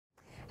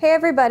Hey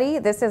everybody,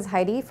 this is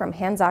Heidi from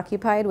Hands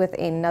Occupied with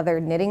another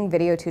knitting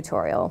video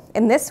tutorial.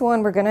 In this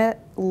one, we're gonna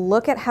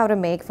look at how to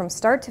make from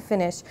start to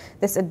finish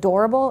this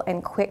adorable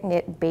and quick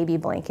knit baby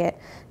blanket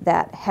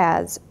that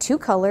has two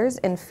colors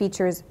and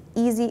features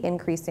easy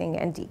increasing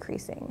and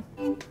decreasing.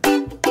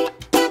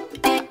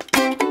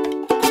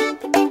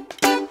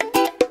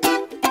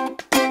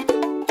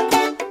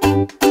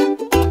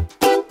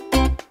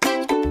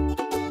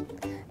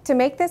 To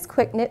make this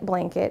quick knit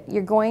blanket,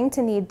 you're going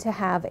to need to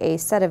have a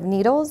set of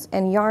needles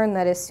and yarn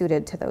that is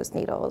suited to those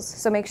needles.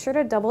 So make sure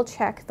to double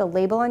check the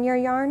label on your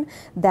yarn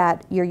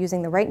that you're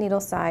using the right needle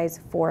size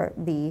for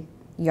the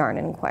yarn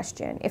in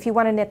question. If you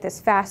want to knit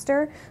this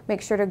faster,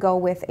 make sure to go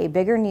with a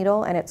bigger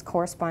needle and its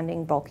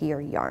corresponding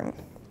bulkier yarn.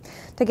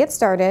 To get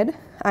started,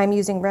 I'm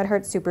using Red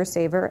Heart Super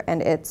Saver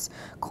and its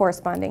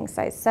corresponding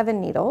size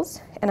 7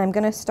 needles, and I'm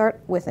going to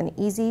start with an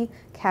easy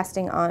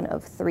casting on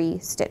of 3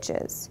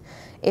 stitches.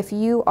 If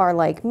you are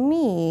like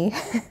me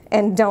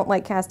and don't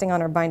like casting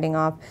on or binding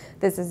off,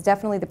 this is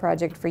definitely the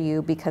project for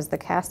you because the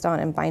cast on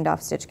and bind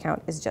off stitch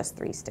count is just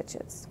 3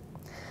 stitches.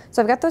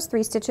 So I've got those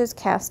 3 stitches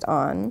cast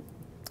on,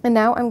 and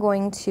now I'm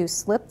going to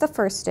slip the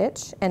first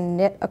stitch and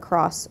knit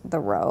across the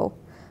row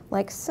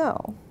like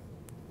so.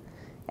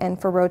 And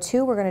for row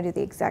 2, we're going to do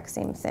the exact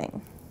same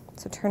thing.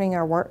 So turning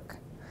our work,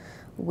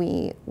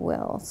 we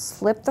will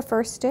slip the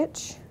first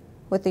stitch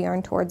with the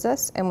yarn towards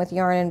us, and with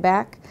yarn in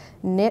back,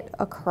 knit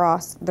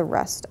across the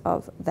rest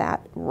of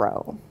that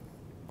row.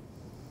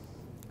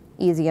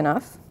 Easy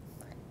enough.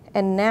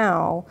 And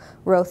now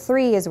row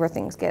 3 is where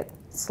things get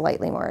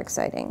slightly more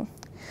exciting.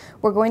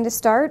 We're going to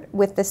start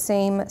with the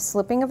same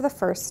slipping of the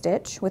first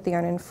stitch with the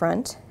yarn in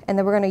front, and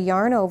then we're going to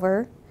yarn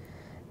over,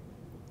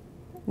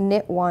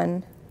 knit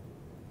 1,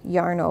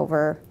 yarn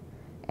over,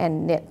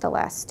 and knit the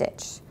last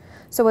stitch.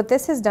 So what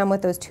this has done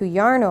with those 2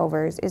 yarn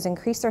overs is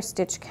increase our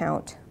stitch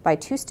count by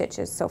 2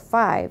 stitches, so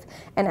 5.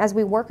 And as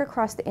we work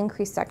across the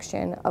increase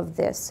section of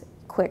this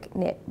quick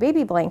knit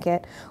baby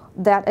blanket,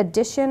 that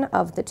addition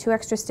of the 2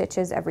 extra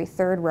stitches every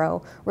 3rd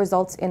row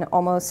results in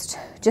almost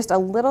just a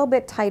little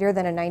bit tighter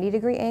than a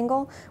 90-degree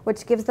angle,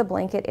 which gives the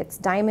blanket its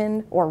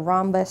diamond or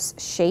rhombus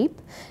shape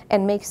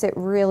and makes it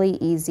really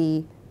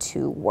easy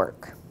to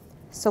work.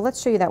 So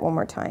let's show you that one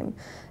more time.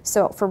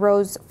 So for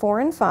rows 4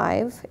 and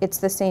 5, it's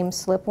the same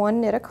slip 1,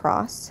 knit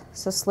across.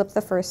 So slip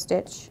the first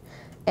stitch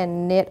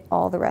and knit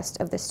all the rest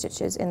of the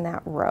stitches in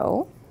that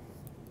row.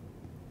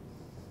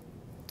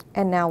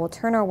 And now we'll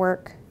turn our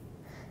work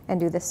and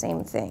do the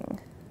same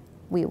thing.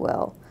 We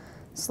will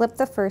slip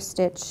the first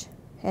stitch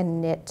and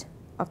knit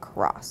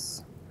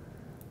across.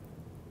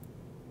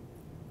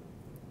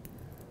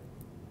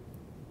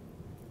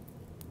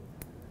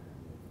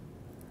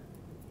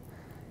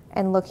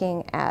 And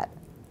looking at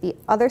the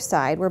other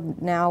side, we're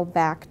now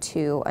back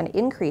to an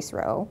increase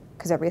row,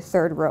 because every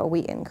 3rd row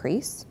we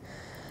increase.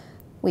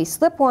 We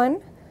slip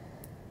 1,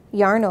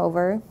 yarn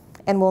over,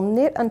 and we'll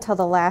knit until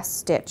the last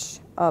stitch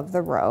of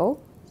the row.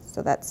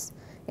 So that's,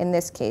 in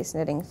this case,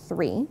 knitting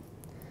 3.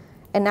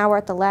 And now we're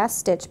at the last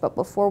stitch, but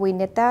before we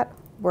knit that,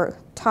 we're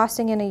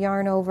tossing in a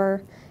yarn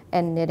over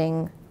and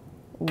knitting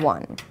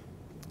 1.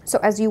 So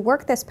as you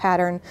work this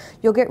pattern,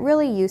 you'll get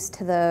really used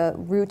to the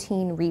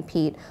routine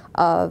repeat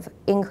of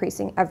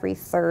increasing every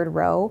 3rd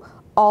row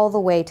all the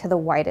way to the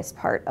widest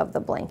part of the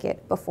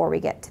blanket before we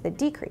get to the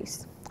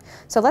decrease.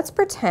 So let's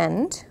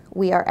pretend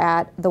we are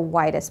at the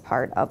widest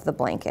part of the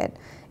blanket.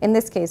 In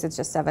this case, it's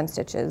just 7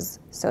 stitches,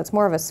 so it's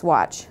more of a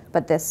swatch,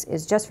 but this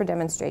is just for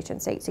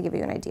demonstration's sake to give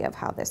you an idea of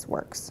how this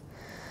works.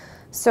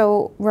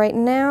 So right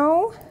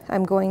now,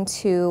 I'm going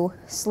to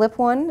slip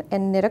 1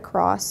 and knit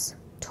across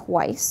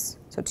twice.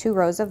 So 2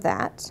 rows of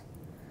that,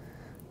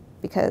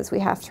 because we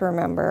have to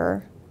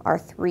remember our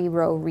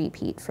 3-row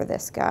repeat for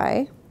this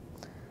guy.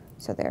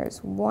 So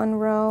there's 1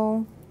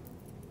 row,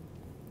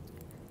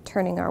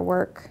 turning our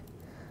work,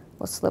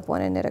 we'll slip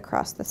 1 and knit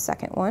across the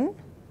second one.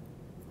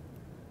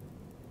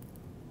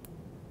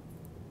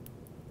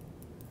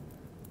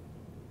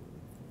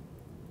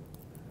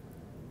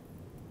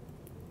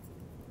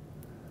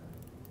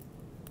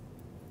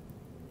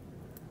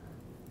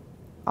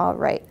 All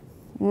right.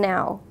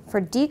 Now,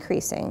 for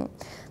decreasing,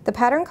 the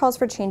pattern calls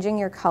for changing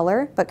your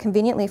color, but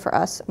conveniently for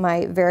us,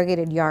 my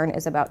variegated yarn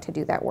is about to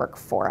do that work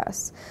for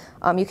us.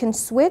 You can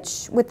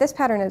switch, with this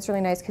pattern it's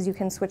really nice because you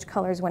can switch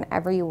colors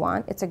whenever you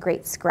want. It's a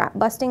great scrap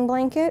busting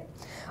blanket,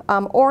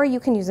 or you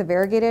can use a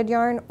variegated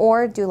yarn,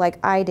 or do like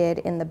I did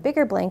in the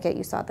bigger blanket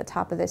you saw at the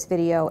top of this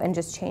video and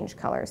just change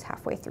colors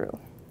halfway through.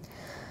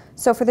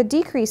 So for the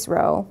decrease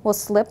row, we'll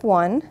slip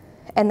 1,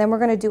 and then we're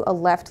going to do a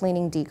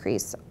left-leaning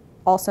decrease,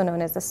 also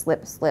known as a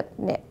slip, slip,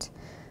 knit.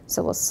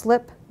 So we'll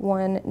slip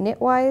 1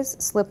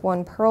 knitwise, slip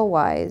 1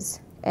 purlwise,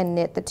 and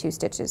knit the 2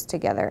 stitches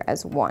together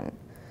as 1.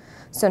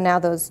 So now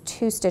those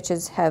 2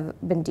 stitches have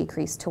been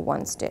decreased to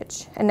 1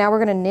 stitch. And now we're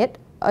going to knit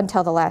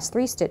until the last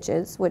 3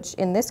 stitches, which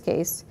in this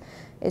case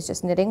is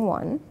just knitting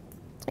 1.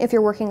 If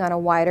you're working on a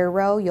wider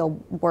row,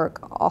 you'll work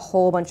a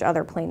whole bunch of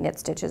other plain knit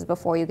stitches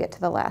before you get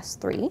to the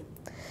last 3.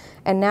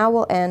 And now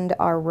we'll end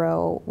our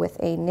row with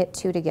a knit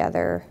 2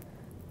 together,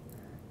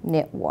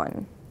 knit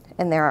 1.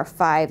 and there are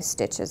 5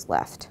 stitches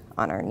left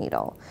on our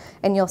needle.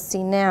 And you'll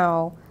see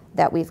now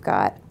that we've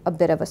got a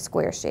bit of a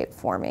square shape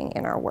forming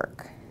in our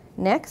work.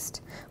 Next,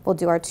 we'll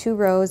do our 2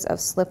 rows of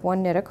slip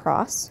 1 knit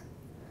across.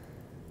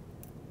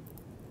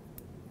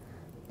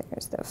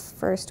 There's the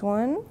first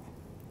one.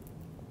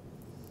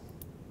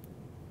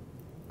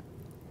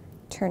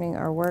 Turning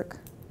our work,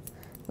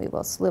 we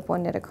will slip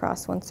 1 knit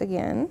across once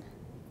again.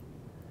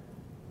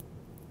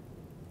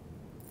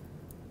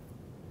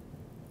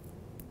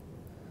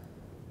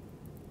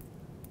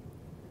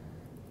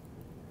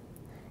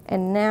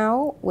 And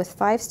now, with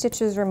 5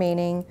 stitches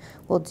remaining,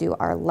 we'll do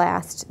our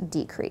last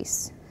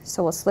decrease.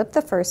 So we'll slip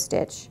the first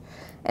stitch,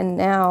 and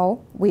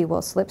now we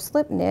will slip,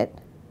 slip, knit,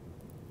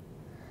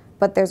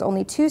 but there's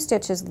only 2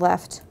 stitches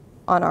left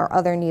on our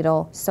other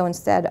needle, so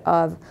instead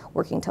of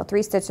working till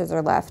 3 stitches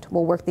are left,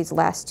 we'll work these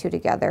last 2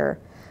 together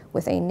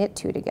with a knit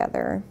 2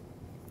 together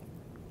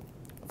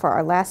for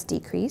our last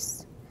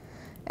decrease.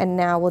 And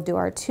now we'll do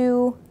our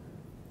 2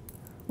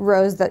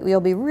 rows that we'll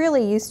be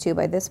really used to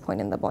by this point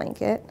in the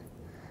blanket.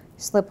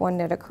 Slip 1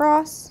 knit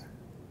across,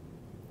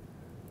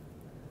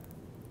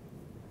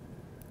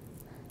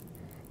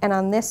 and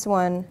on this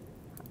one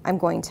I'm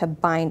going to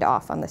bind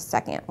off on the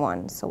second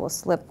one, so we'll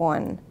slip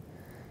 1,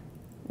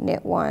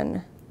 knit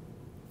 1,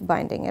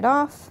 binding it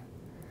off,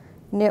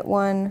 knit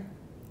 1,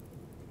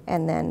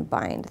 and then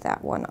bind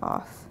that one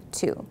off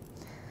too.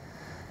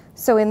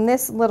 So in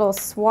this little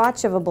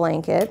swatch of a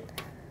blanket,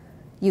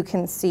 you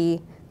can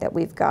see that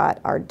we've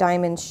got our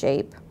diamond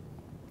shape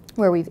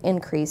where we've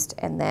increased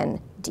and then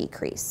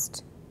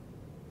decreased.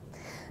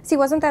 See,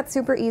 wasn't that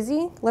super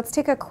easy? Let's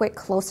take a quick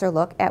closer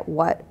look at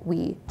what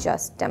we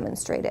just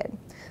demonstrated.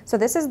 So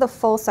this is the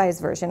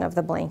full-size version of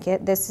the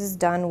blanket. This is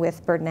done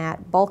with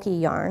Bernat bulky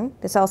yarn.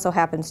 This also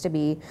happens to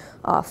be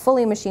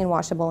fully machine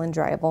washable and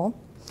dryable,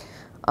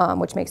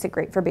 which makes it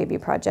great for baby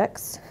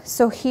projects.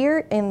 So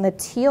here in the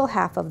teal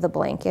half of the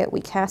blanket, we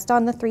cast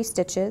on the 3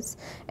 stitches,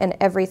 and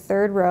every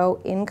 3rd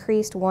row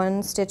increased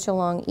 1 stitch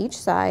along each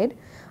side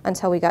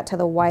until we got to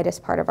the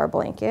widest part of our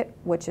blanket,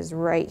 which is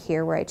right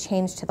here where I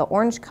changed to the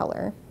orange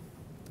color.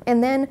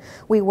 And then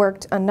we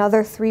worked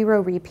another 3-row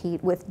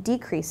repeat with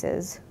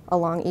decreases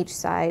along each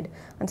side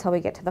until we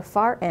get to the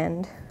far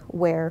end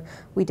where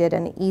we did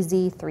an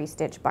easy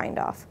 3-stitch bind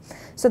off.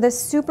 So this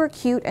super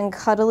cute and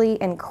cuddly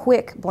and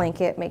quick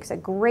blanket makes a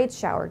great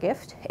shower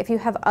gift. If you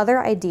have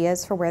other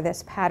ideas for where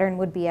this pattern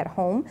would be at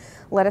home,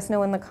 let us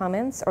know in the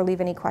comments or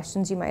leave any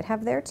questions you might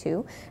have there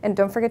too. And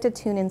don't forget to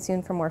tune in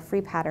soon for more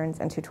free patterns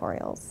and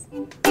tutorials.